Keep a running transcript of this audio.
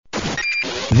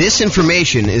This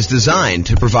information is designed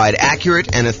to provide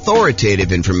accurate and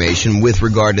authoritative information with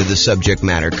regard to the subject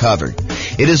matter covered.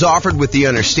 It is offered with the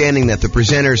understanding that the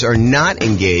presenters are not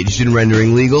engaged in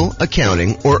rendering legal,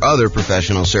 accounting, or other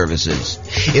professional services.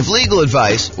 If legal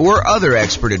advice or other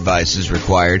expert advice is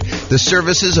required, the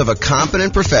services of a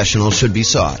competent professional should be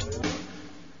sought.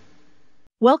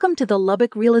 Welcome to the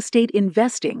Lubbock Real Estate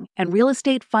Investing and Real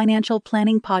Estate Financial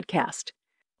Planning Podcast.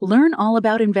 Learn all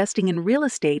about investing in real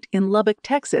estate in Lubbock,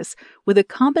 Texas, with a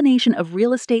combination of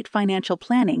real estate financial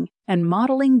planning and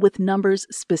modeling with numbers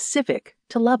specific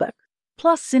to Lubbock,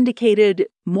 plus syndicated,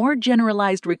 more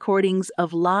generalized recordings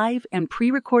of live and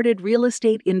pre-recorded real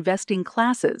estate investing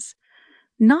classes,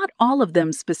 not all of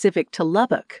them specific to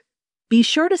Lubbock. Be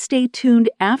sure to stay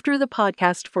tuned after the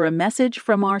podcast for a message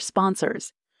from our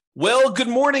sponsors. Well, good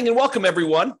morning and welcome,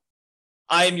 everyone.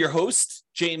 I am your host,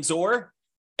 James Orr.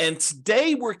 And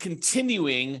today we're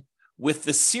continuing with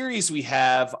the series we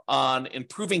have on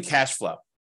improving cash flow.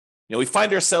 We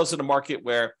find ourselves in a market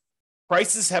where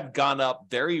prices have gone up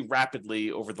very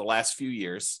rapidly over the last few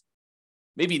years,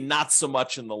 maybe not so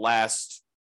much in the last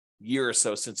year or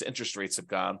so since interest rates have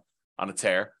gone on a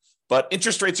tear, but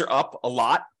interest rates are up a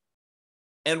lot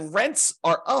and rents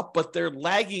are up, but they're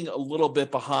lagging a little bit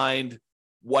behind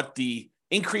what the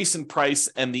increase in price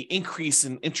and the increase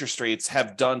in interest rates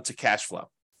have done to cash flow,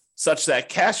 such that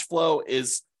cash flow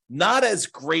is not as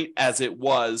great as it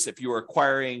was if you were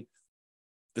acquiring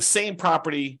the same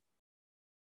property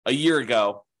a year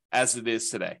ago as it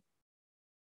is today.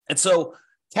 And so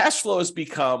cash flow has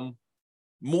become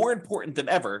more important than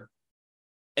ever,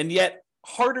 and yet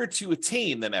harder to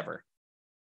attain than ever.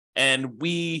 And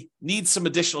we need some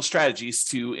additional strategies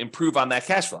to improve on that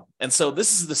cash flow. And so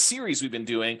this is the series we've been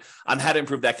doing on how to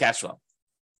improve that cash flow.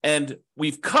 And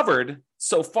we've covered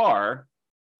so far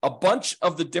a bunch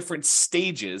of the different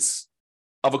stages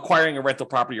of acquiring a rental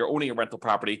property or owning a rental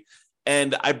property.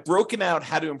 And I've broken out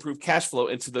how to improve cash flow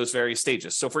into those various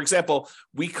stages. So for example,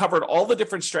 we covered all the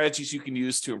different strategies you can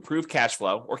use to improve cash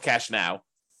flow or cash now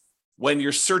when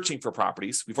you're searching for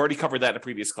properties. We've already covered that in a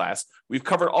previous class. We've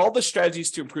covered all the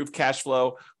strategies to improve cash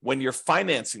flow when you're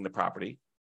financing the property.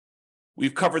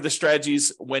 We've covered the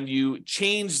strategies when you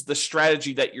change the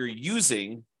strategy that you're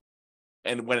using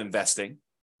and when investing.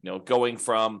 Going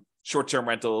from short-term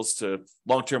rentals to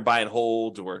long-term buy and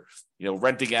hold, or,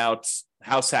 renting out,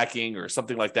 house hacking, or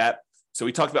something like that. So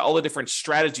we talked about all the different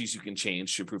strategies you can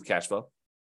change to improve cash flow.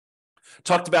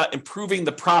 Talked about improving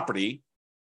the property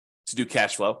to do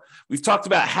cash flow. We've talked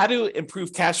about how to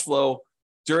improve cash flow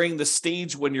during the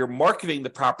stage when you're marketing the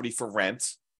property for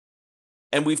rent.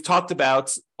 And we've talked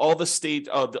about all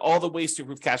the ways to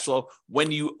improve cash flow when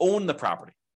you own the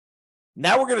property.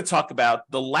 Now we're going to talk about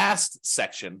the last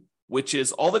section, which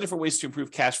is all the different ways to improve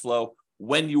cash flow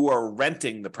when you are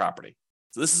renting the property.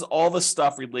 So this is all the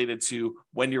stuff related to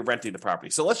when you're renting the property.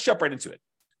 So let's jump right into it.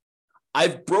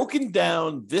 I've broken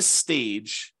down this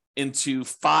stage into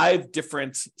 5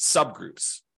 different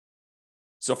subgroups.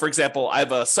 So for example, I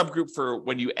have a subgroup for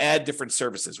when you add different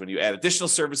services, when you add additional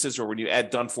services, or when you add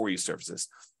done-for-you services.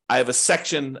 I have a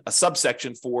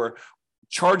subsection for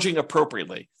charging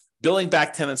appropriately, billing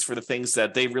back tenants for the things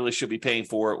that they really should be paying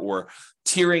for, or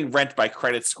tiering rent by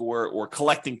credit score, or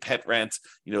collecting pet rent,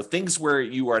 things where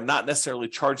you are not necessarily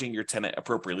charging your tenant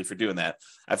appropriately for doing that.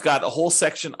 I've got a whole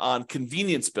section on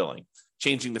convenience billing,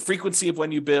 changing the frequency of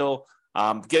when you bill,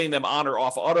 getting them on or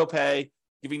off auto pay,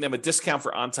 giving them a discount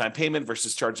for on-time payment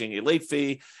versus charging a late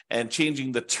fee, and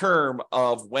changing the term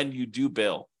of when you do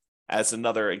bill as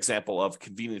another example of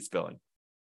convenience billing.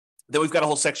 Then we've got a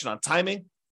whole section on timing,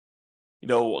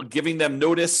 giving them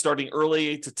notice starting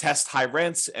early to test high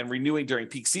rents and renewing during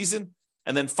peak season.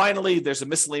 And then finally, there's a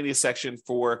miscellaneous section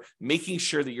for making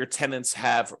sure that your tenants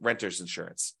have renter's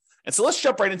insurance. And so let's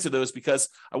jump right into those because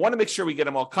I want to make sure we get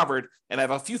them all covered, and I have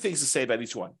a few things to say about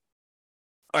each one.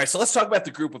 All right, so let's talk about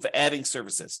the group of adding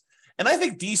services. And I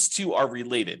think these two are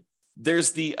related.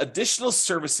 There's the additional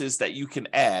services that you can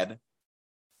add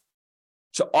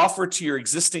to offer to your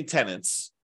existing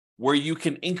tenants where you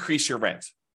can increase your rent.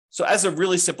 So as a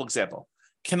really simple example,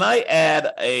 can I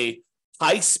add a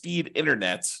high-speed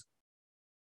internet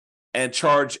and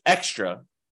charge extra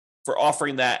for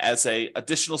offering that as an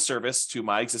additional service to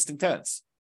my existing tenants?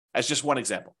 As just one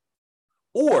example.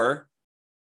 Or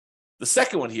the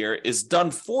second one here is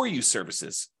done-for-you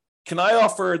services. Can I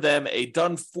offer them a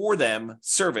done-for-them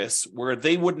service where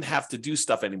they wouldn't have to do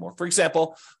stuff anymore? For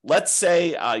example, let's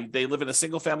say they live in a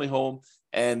single-family home,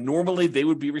 and normally they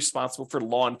would be responsible for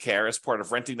lawn care as part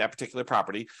of renting that particular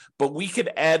property, but we could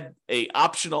add a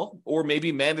optional or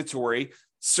maybe mandatory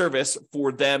service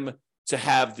for them to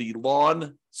have the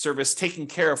lawn service taken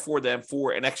care of for them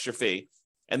for an extra fee.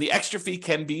 And the extra fee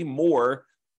can be more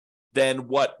than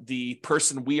what the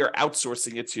person we are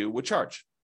outsourcing it to would charge.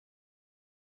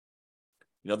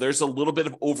 There's a little bit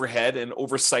of overhead and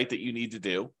oversight that you need to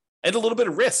do, and a little bit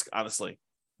of risk, honestly,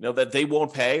 that they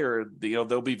won't pay, or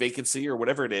there'll be vacancy or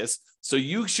whatever it is. So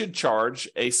you should charge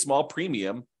a small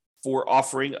premium for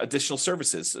offering additional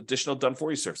services, additional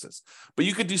done-for-you services. But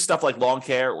you could do stuff like lawn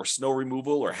care or snow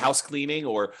removal or house cleaning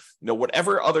or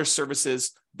whatever other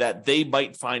services that they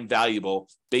might find valuable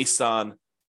based on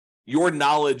your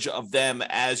knowledge of them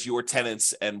as your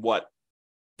tenants and what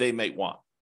they might want.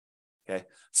 Okay,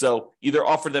 so either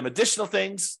offer them additional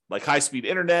things like high-speed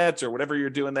internet or whatever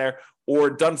you're doing there, or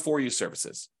done-for-you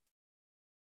services.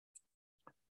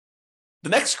 The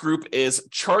next group is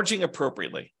charging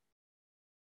appropriately.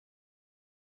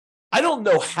 I don't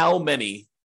know how many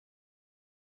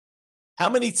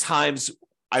times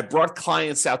I brought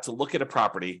clients out to look at a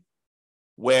property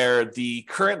where the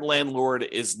current landlord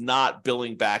is not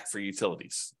billing back for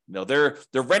utilities. They're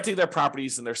renting their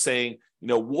properties and they're saying,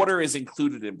 water is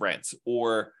included in rent,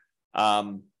 or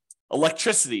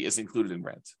electricity is included in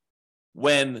rent,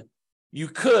 when you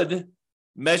could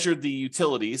measure the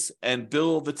utilities and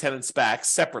bill the tenants back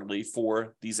separately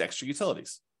for these extra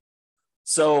utilities.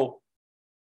 So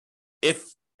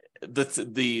if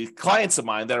the clients of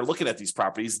mine that are looking at these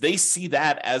properties, they see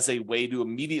that as a way to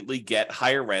immediately get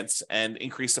higher rents and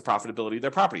increase the profitability of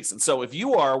their properties. And so if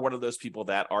you are one of those people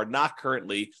that are not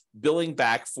currently billing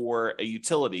back for a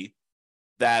utility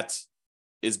that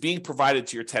is being provided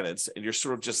to your tenants, and you're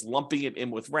sort of just lumping it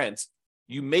in with rent,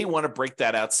 you may want to break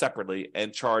that out separately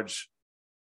and charge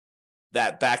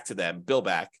that back to them, bill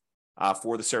back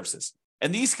for the services.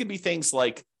 And these can be things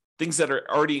like things that are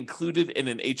already included in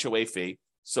an HOA fee.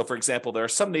 So, for example, there are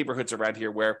some neighborhoods around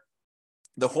here where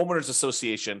the homeowners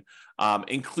association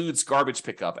includes garbage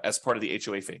pickup as part of the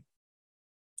HOA fee.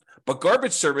 But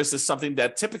garbage service is something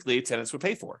that typically tenants would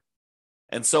pay for.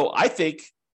 And so I think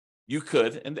you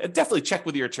could, and definitely check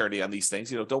with your attorney on these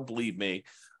things, don't believe me,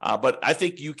 but I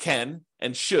think you can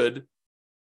and should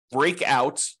break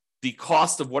out the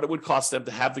cost of what it would cost them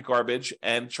to have the garbage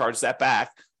and charge that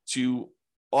back to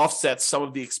offset some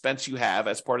of the expense you have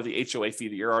as part of the HOA fee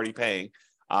that you're already paying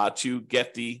to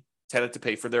get the tenant to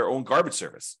pay for their own garbage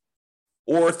service.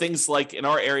 Or things like in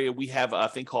our area, we have a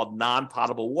thing called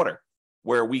non-potable water,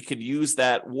 where we can use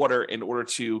that water in order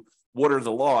to water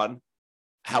the lawn.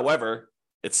 However,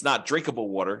 it's not drinkable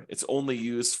water. It's only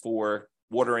used for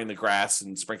watering the grass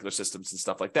and sprinkler systems and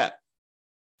stuff like that.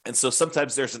 And so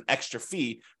sometimes there's an extra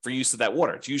fee for use of that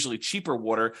water. It's usually cheaper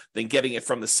water than getting it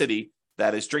from the city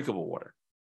that is drinkable water.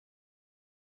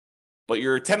 But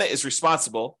your tenant is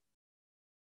responsible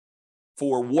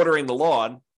for watering the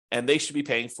lawn, and they should be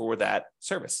paying for that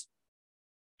service.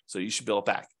 So you should bill it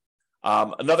back.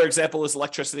 Another example is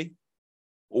electricity.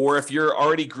 Or if you're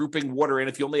already grouping water in,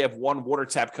 if you only have one water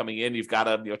tap coming in, you've got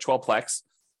a 12-plex.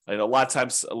 I know a lot of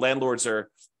times landlords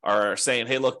are saying,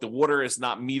 hey, look, the water is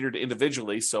not metered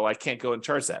individually, so I can't go and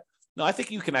charge that. No, I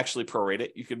think you can actually prorate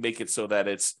it. You can make it so that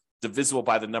it's divisible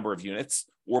by the number of units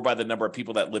or by the number of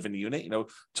people that live in the unit.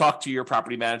 Talk to your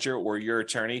property manager or your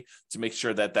attorney to make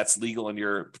sure that that's legal in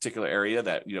your particular area,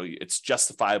 that it's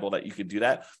justifiable that you can do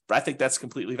that. But I think that's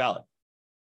completely valid.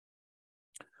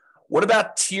 What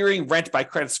about tiering rent by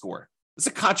credit score? It's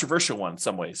a controversial one in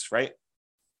some ways, right?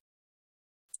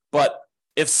 But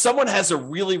if someone has a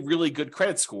really, really good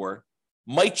credit score,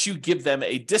 might you give them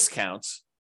a discount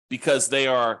because they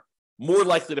are more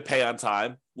likely to pay on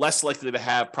time, less likely to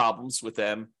have problems with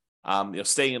them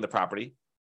staying in the property?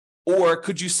 Or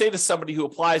could you say to somebody who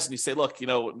applies and you say, look,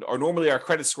 or normally our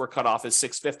credit score cutoff is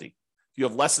 650. If you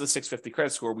have less than a 650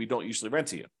 credit score, we don't usually rent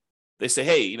to you. They say,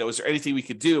 hey, is there anything we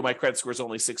could do? My credit score is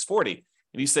only 640.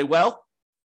 And you say, well,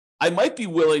 I might be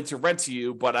willing to rent to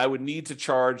you, but I would need to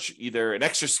charge either an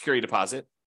extra security deposit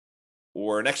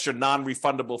or an extra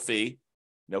non-refundable fee,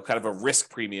 kind of a risk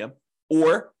premium,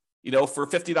 or, for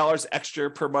 $50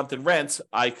 extra per month in rent,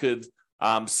 I could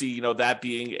see, that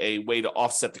being a way to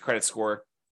offset the credit score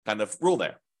kind of rule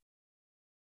there.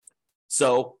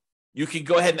 So you can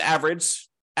go ahead and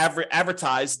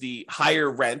advertise the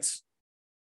higher rent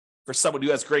for someone who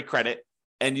has great credit,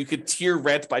 and you could tier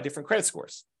rent by different credit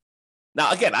scores.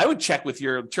 Now, again, I would check with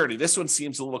your attorney. This one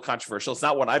seems a little controversial. It's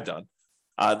not what I've done.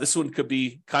 This one could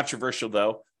be controversial,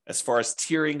 though, as far as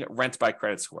tiering rent by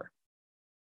credit score.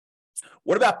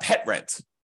 What about pet rent?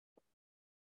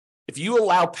 If you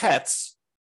allow pets,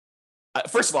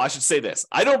 first of all, I should say this.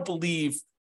 I don't believe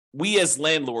we as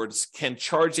landlords can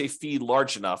charge a fee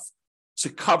large enough to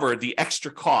cover the extra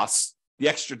costs, the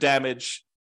extra damage,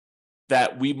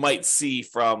 that we might see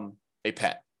from a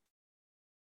pet.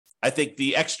 I think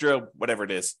the extra, whatever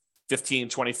it is, $15,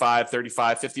 $25, $35,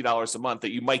 $50 a month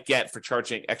that you might get for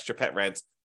charging extra pet rent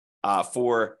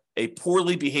for a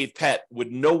poorly behaved pet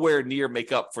would nowhere near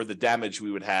make up for the damage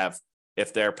we would have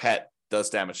if their pet does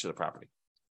damage to the property.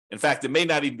 In fact, it may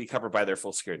not even be covered by their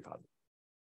full security deposit.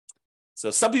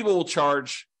 So some people will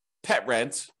charge pet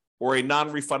rent or a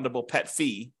non-refundable pet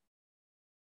fee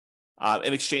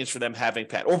in exchange for them having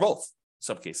pet, or both, in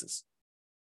some cases.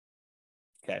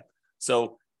 Okay,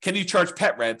 so can you charge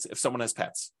pet rent if someone has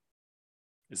pets?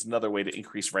 Is another way to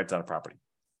increase rent on a property.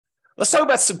 Let's talk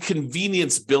about some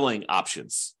convenience billing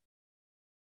options.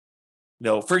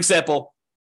 For example,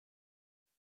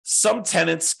 some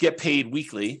tenants get paid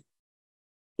weekly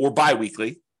or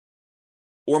biweekly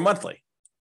or monthly.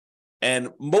 And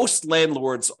most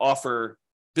landlords offer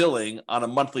billing on a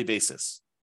monthly basis.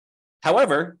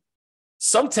 However,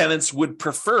 some tenants would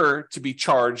prefer to be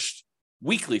charged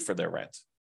weekly for their rent.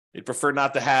 They'd prefer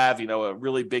not to have, a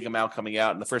really big amount coming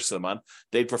out in the first of the month.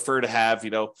 They'd prefer to have,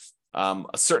 a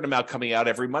certain amount coming out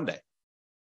every Monday.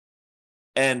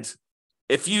 And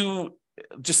if you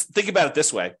just think about it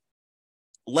this way,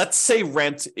 let's say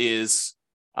rent is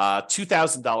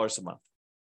 $2,000 a month.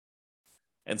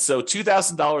 And so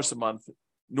 $2,000 a month,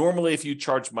 normally if you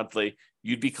charge monthly,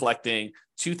 you'd be collecting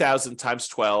 $2,000 times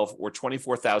 12 or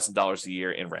 $24,000 a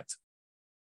year in rent.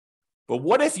 But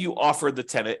what if you offer the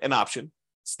tenant an option?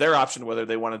 It's their option whether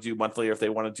they want to do monthly or if they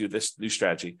want to do this new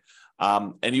strategy.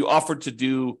 And you offered to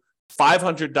do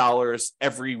 $500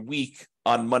 every week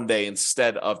on Monday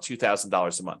instead of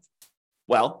 $2,000 a month.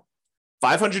 Well,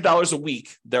 $500 a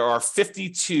week, there are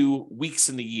 52 weeks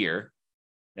in the year.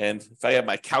 And if I have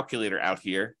my calculator out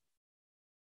here,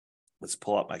 let's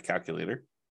pull up my calculator.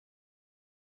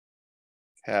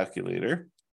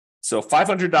 So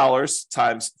 $500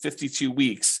 times 52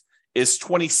 weeks is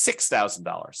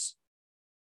 $26,000.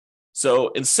 So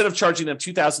instead of charging them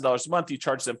 $2,000 a month, you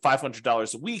charge them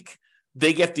 $500 a week.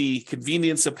 They get the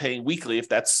convenience of paying weekly if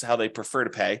that's how they prefer to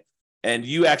pay. And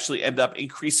you actually end up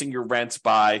increasing your rent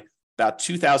by about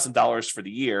 $2,000 for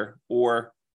the year,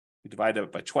 or you divide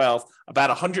it by 12,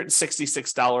 about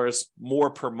 $166 more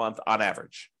per month on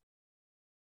average.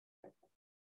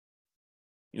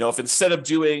 If instead of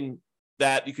doing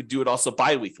that, you could do it also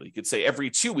biweekly. You could say every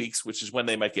 2 weeks, which is when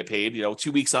they might get paid,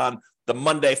 2 weeks on the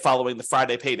Monday following the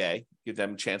Friday payday, give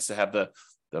them a chance to have the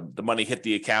money hit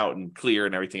the account and clear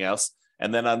and everything else.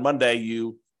 And then on Monday,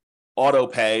 you auto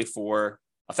pay for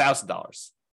 $1,000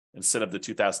 instead of the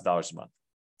 $2,000 a month.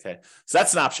 Okay, so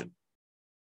that's an option.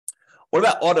 What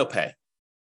about auto pay?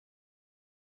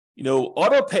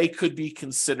 Auto pay could be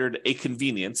considered a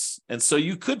convenience. And so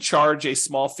you could charge a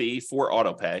small fee for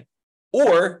auto pay.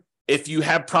 Or if you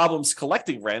have problems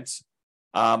collecting rent,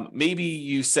 maybe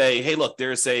you say, hey, look,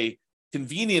 there's a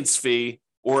convenience fee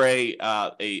or a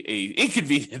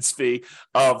inconvenience fee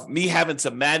of me having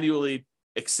to manually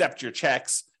accept your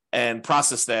checks and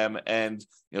process them. And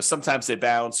sometimes they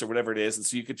bounce or whatever it is. And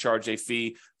so you could charge a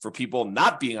fee for people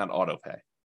not being on auto pay.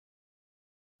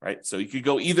 Right. So you could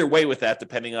go either way with that,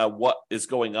 depending on what is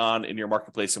going on in your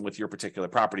marketplace and with your particular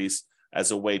properties as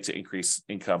a way to increase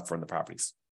income from the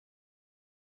properties.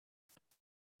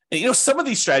 And, some of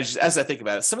these strategies, as I think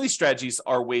about it, some of these strategies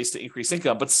are ways to increase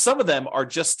income, but some of them are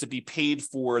just to be paid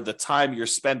for the time you're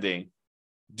spending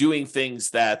doing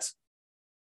things that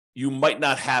you might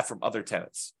not have from other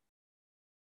tenants.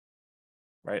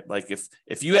 Right, like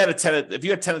if you had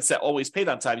tenants that always paid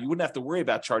on time, you wouldn't have to worry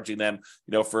about charging them,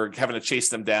 for having to chase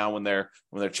them down when their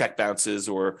check bounces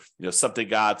or they're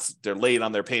late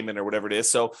on their payment or whatever it is.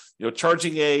 So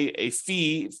charging a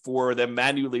fee for them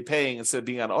manually paying instead of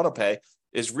being on auto pay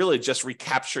is really just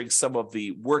recapturing some of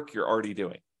the work you're already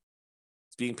doing.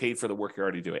 It's being paid for the work you're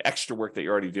already doing, extra work that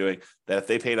you're already doing that if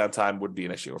they paid on time wouldn't be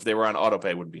an issue. Or if they were on auto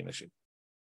pay, wouldn't be an issue.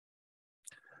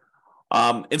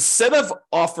 Instead of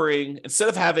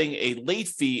having a late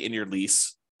fee in your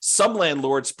lease, some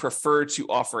landlords prefer to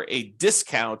offer a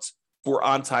discount for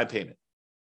on-time payment.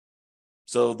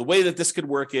 So the way that this could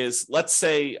work is, let's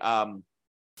say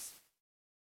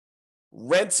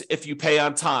rent, if you pay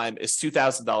on time, is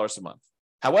 $2,000 a month.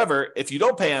 However, if you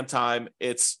don't pay on time,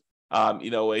 it's a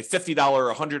 $50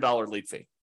 or $100 late fee.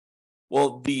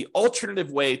 Well, the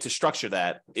alternative way to structure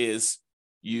that is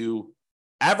you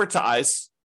advertise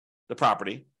the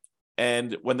property,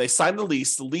 and when they sign the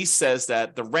lease says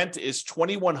that the rent is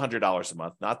 $2,100 a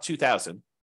month, not $2,000,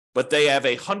 but they have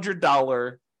a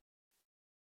 $100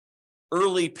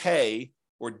 early pay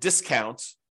or discount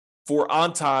for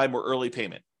on-time or early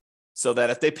payment. So that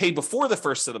if they pay before the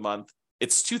first of the month,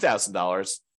 it's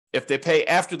 $2,000. If they pay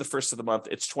after the first of the month,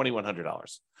 it's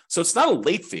 $2,100. So it's not a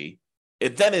late fee.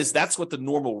 It then is, that's what the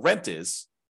normal rent is.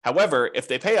 However, if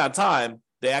they pay on time,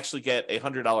 they actually get a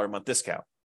 $100 a month discount.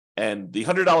 And the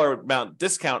 $100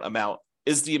 discount amount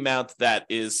is the amount that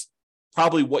is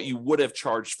probably what you would have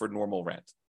charged for normal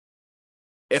rent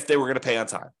if they were going to pay on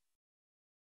time.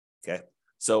 Okay.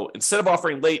 So instead of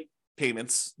offering late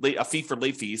payments, a fee for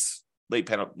late fees, late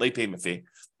payment fee,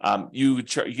 you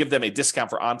give them a discount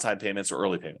for on-time payments or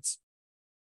early payments.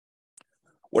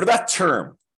 What about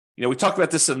term? We talked about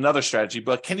this in another strategy,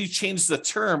 but can you change the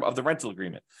term of the rental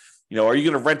agreement? Are you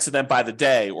going to rent to them by the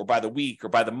day or by the week or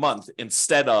by the month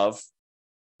instead of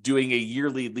doing a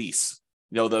yearly lease?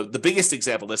 The biggest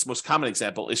example, this most common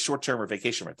example, is short-term or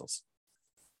vacation rentals.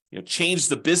 Change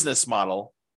the business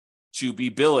model to be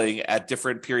billing at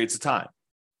different periods of time.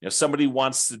 Somebody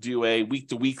wants to do a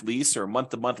week-to-week lease or a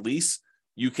month-to-month lease,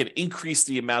 you can increase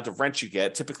the amount of rent you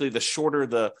get. Typically, the shorter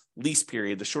the lease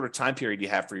period, the shorter time period you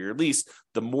have for your lease,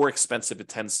 the more expensive it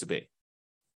tends to be.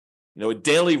 A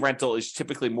daily rental is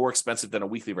typically more expensive than a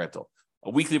weekly rental. A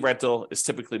weekly rental is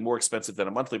typically more expensive than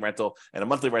a monthly rental, and a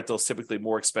monthly rental is typically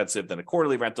more expensive than a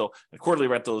quarterly rental, and a quarterly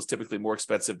rental is typically more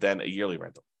expensive than a yearly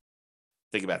rental.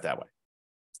 Think about it that way.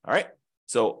 All right?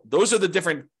 So those are the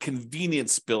different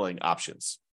convenience billing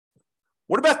options.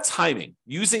 What about timing?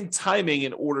 Using timing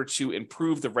in order to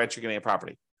improve the rent you're getting on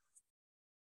property.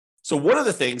 So one of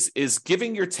the things is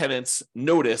giving your tenants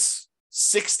notice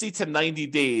 60 to 90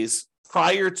 days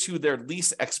prior to their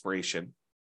lease expiration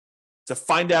to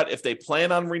find out if they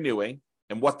plan on renewing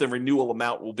and what the renewal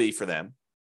amount will be for them.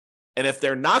 And if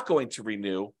they're not going to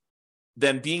renew,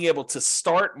 then being able to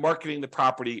start marketing the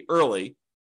property early,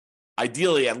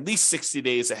 ideally at least 60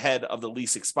 days ahead of the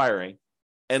lease expiring,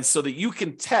 and so that you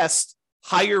can test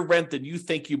higher rent than you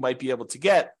think you might be able to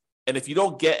get. And if you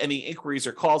don't get any inquiries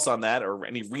or calls on that, or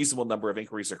any reasonable number of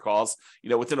inquiries or calls,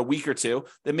 within a week or two,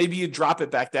 then maybe you drop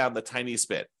it back down the tiniest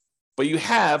bit. But you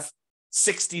have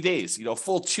 60 days,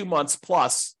 full 2 months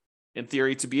plus, in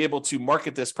theory, to be able to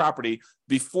market this property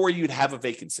before you'd have a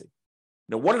vacancy.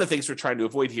 One of the things we're trying to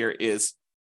avoid here is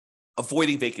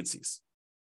avoiding vacancies.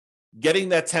 Getting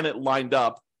that tenant lined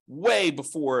up way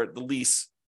before the lease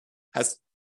has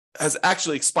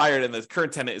actually expired and the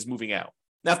current tenant is moving out.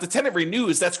 Now, if the tenant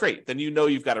renews, that's great. Then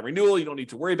you've got a renewal. You don't need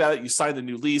to worry about it. You sign the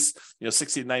new lease,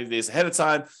 60 to 90 days ahead of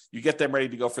time. You get them ready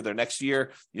to go for their next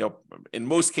year. In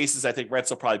most cases, I think rents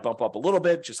will probably bump up a little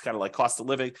bit, just kind of like cost of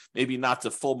living, maybe not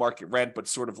to full market rent, but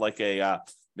sort of like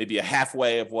maybe a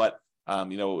halfway of what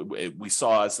we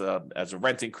saw as a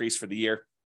rent increase for the year.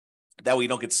 That way you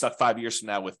don't get stuck 5 years from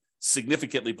now with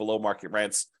significantly below market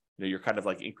rents. You're kind of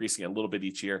like increasing a little bit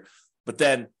each year. But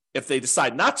then if they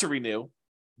decide not to renew,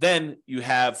 then you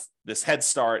have this head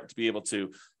start to be able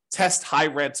to test high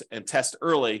rent and test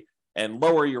early and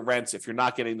lower your rents if you're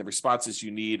not getting the responses you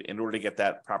need in order to get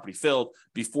that property filled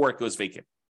before it goes vacant.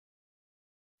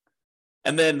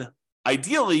 And then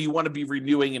ideally, you want to be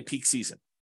renewing in peak season.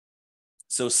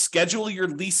 So schedule your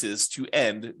leases to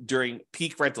end during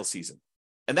peak rental season.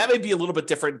 And that may be a little bit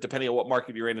different depending on what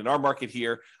market you're in. In our market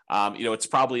here, it's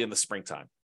probably in the springtime,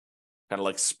 kind of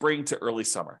like spring to early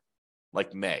summer,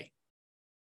 like May.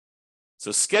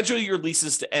 So schedule your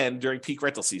leases to end during peak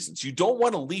rental seasons. You don't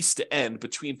want a lease to end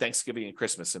between Thanksgiving and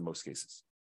Christmas in most cases.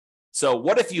 So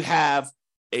what if you have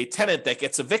a tenant that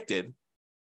gets evicted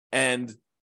and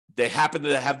they happen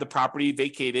to have the property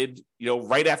vacated,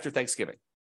 right after Thanksgiving?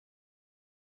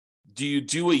 Do you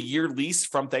do a year lease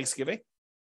from Thanksgiving?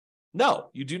 No,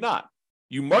 you do not.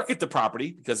 You market the property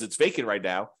because it's vacant right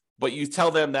now, but you tell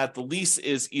them that the lease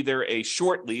is either a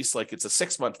short lease, like it's a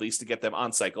 6-month lease to get them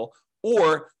on cycle,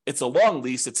 or it's a long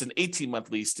lease, it's an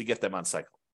 18-month lease to get them on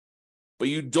cycle. But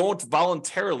you don't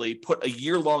voluntarily put a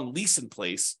year-long lease in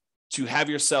place to have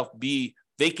yourself be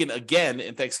vacant again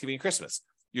in Thanksgiving and Christmas.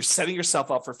 You're setting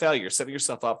yourself up for failure, setting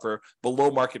yourself up for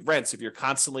below market rents if you're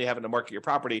constantly having to market your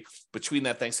property between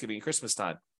that Thanksgiving and Christmas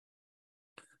time.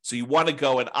 So you want to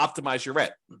go and optimize your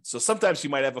rent. So sometimes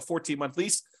you might have a 14-month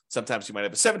lease. Sometimes you might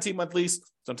have a 17-month lease.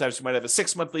 Sometimes you might have a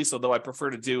 6-month lease, although I prefer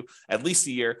to do at least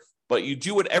a year. But you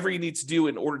do whatever you need to do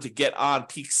in order to get on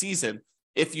peak season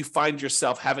if you find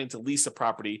yourself having to lease a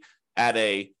property at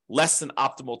a less than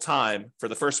optimal time for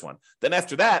the first one. Then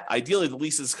after that, ideally the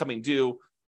lease is coming due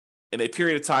in a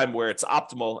period of time where it's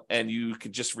optimal and you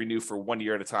can just renew for 1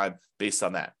 year at a time based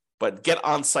on that. But get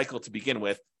on cycle to begin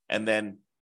with and then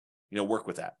work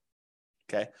with that.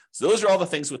 Okay. So those are all the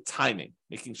things with timing,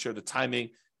 making sure the timing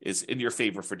is in your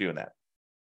favor for doing that.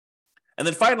 And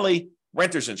then finally,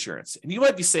 renter's insurance. And you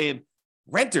might be saying,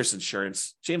 renter's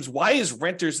insurance, James, why is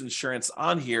renter's insurance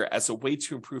on here as a way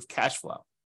to improve cash flow?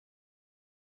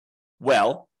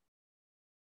 Well,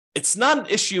 It's not an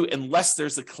issue unless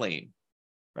there's a claim,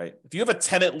 right? If you have a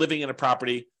tenant living in a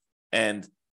property and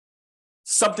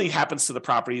something happens to the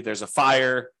property, there's a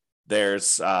fire, there's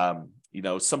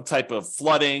some type of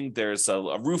flooding, there's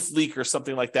a roof leak or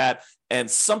something like that, and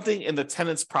something in the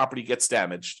tenant's property gets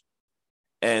damaged,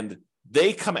 and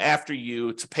they come after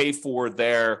you to pay for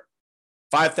their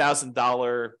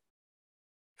 $5,000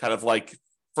 kind of like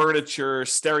furniture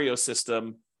stereo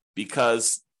system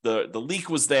because the leak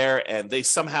was there and they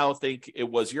somehow think it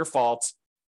was your fault.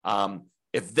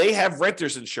 If they have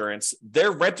renter's insurance,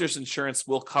 their renter's insurance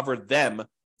will cover them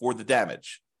for the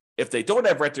damage. If they don't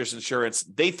have renter's insurance,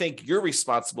 they think you're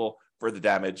responsible for the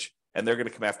damage and they're going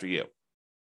to come after you.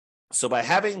 So by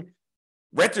having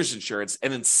renter's insurance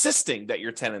and insisting that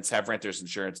your tenants have renter's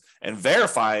insurance and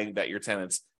verifying that your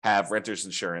tenants have renter's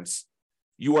insurance,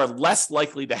 you are less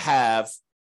likely to have,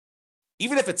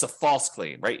 even if it's a false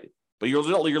claim, right? But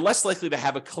you're less likely to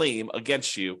have a claim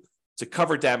against you to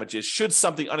cover damages should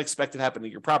something unexpected happen to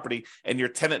your property and your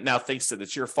tenant now thinks that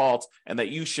it's your fault and that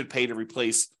you should pay to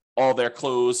replace all their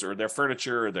clothes or their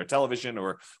furniture or their television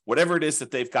or whatever it is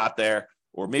that they've got there.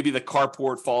 Or maybe the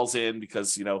carport falls in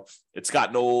because, it's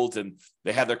gotten old and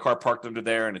they have their car parked under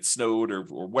there and it snowed or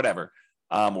whatever,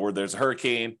 or there's a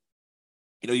hurricane.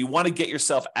 You want to get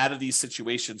yourself out of these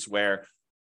situations where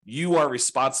you are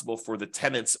responsible for the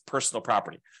tenant's personal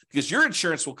property because your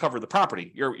insurance will cover the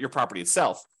property, your property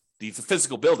itself, the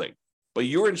physical building. But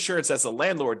your insurance as a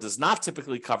landlord does not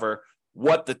typically cover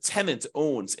what the tenant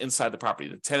owns inside the property,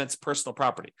 the tenant's personal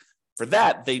property. For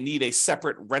that, they need a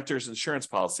separate renter's insurance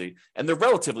policy, and they're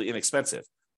relatively inexpensive.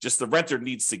 Just the renter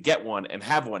needs to get one and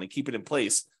have one and keep it in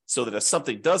place so that if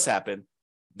something does happen,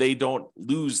 they don't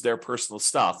lose their personal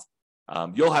stuff.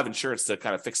 You'll have insurance to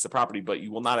kind of fix the property, but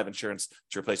you will not have insurance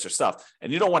to replace your stuff.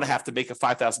 And you don't want to have to make a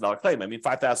 $5,000 claim. I mean,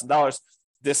 $5,000,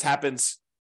 this happens,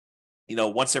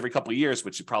 once every couple of years,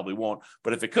 which you probably won't.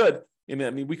 But if it could,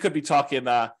 we could be talking,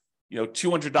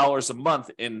 $200 a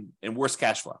month in worst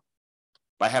cash flow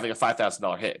by having a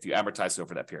 $5,000 hit if you amortize it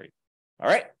over that period. All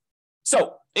right.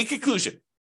 So in conclusion,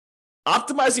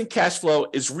 optimizing cash flow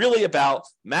is really about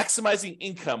maximizing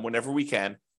income whenever we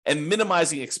can and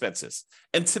minimizing expenses.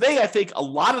 And today, I think a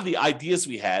lot of the ideas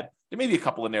we had, there may be a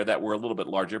couple in there that were a little bit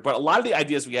larger, but a lot of the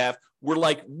ideas we have were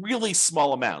like really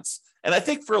small amounts. And I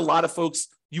think for a lot of folks,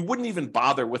 you wouldn't even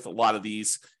bother with a lot of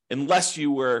these unless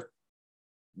you were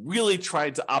really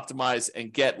trying to optimize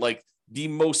and get like the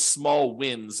most small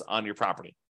wins on your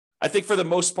property. I think for the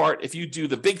most part, if you do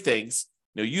the big things,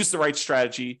 use the right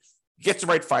strategy, get the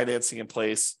right financing in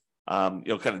place, kind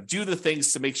of do the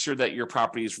things to make sure that your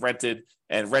property is rented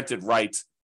and rented right.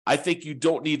 I think you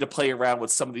don't need to play around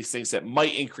with some of these things that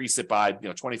might increase it by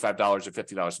 $25 or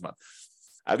 $50 a month.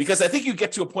 Because I think you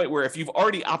get to a point where if you've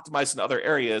already optimized in other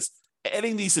areas,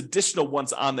 adding these additional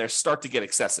ones on there start to get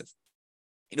excessive.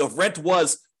 If rent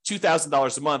was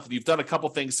 $2,000 a month, and you've done a couple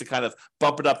things to kind of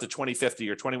bump it up to $2,050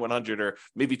 or $2,100 or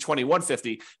maybe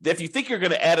 $2,150, then if you think you're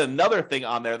going to add another thing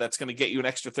on there that's going to get you an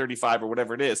extra $35 or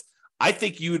whatever it is, I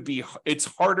think it's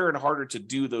harder and harder to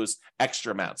do those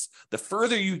extra amounts. The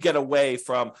further you get away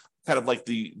from kind of like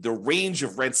the range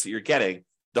of rents that you're getting,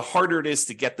 the harder it is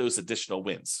to get those additional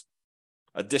wins,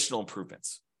 additional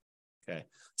improvements. Okay.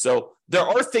 So there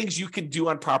are things you can do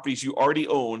on properties you already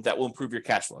own that will improve your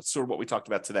cash flow. It's sort of what we talked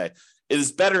about today. It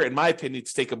is better, in my opinion,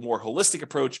 to take a more holistic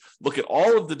approach, look at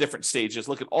all of the different stages,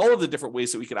 look at all of the different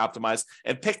ways that we can optimize,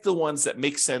 and pick the ones that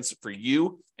make sense for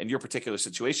you and your particular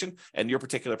situation and your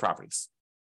particular properties.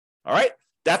 All right.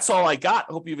 That's all I got.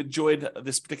 I hope you've enjoyed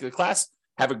this particular class.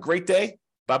 Have a great day.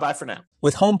 Bye-bye for now.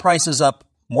 With home prices up,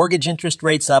 mortgage interest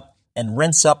rates up, and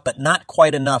rents up, but not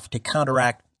quite enough to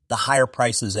counteract the higher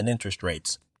prices and interest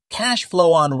rates, cash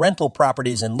flow on rental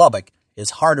properties in Lubbock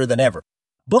is harder than ever.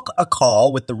 Book a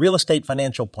call with the Real Estate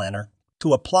Financial Planner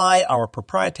to apply our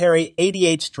proprietary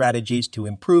 88 strategies to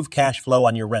improve cash flow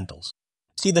on your rentals.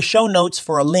 See the show notes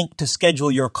for a link to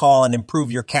schedule your call and improve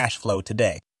your cash flow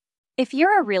today. If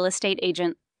you're a real estate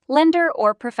agent, lender,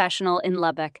 or professional in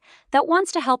Lubbock that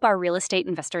wants to help our real estate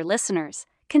investor listeners,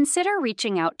 consider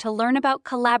reaching out to learn about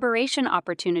collaboration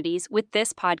opportunities with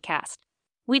this podcast.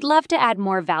 We'd love to add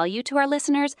more value to our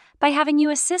listeners by having you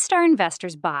assist our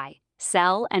investors buy,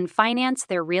 sell, and finance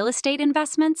their real estate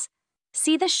investments.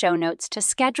 See the show notes to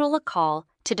schedule a call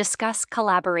to discuss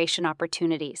collaboration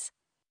opportunities.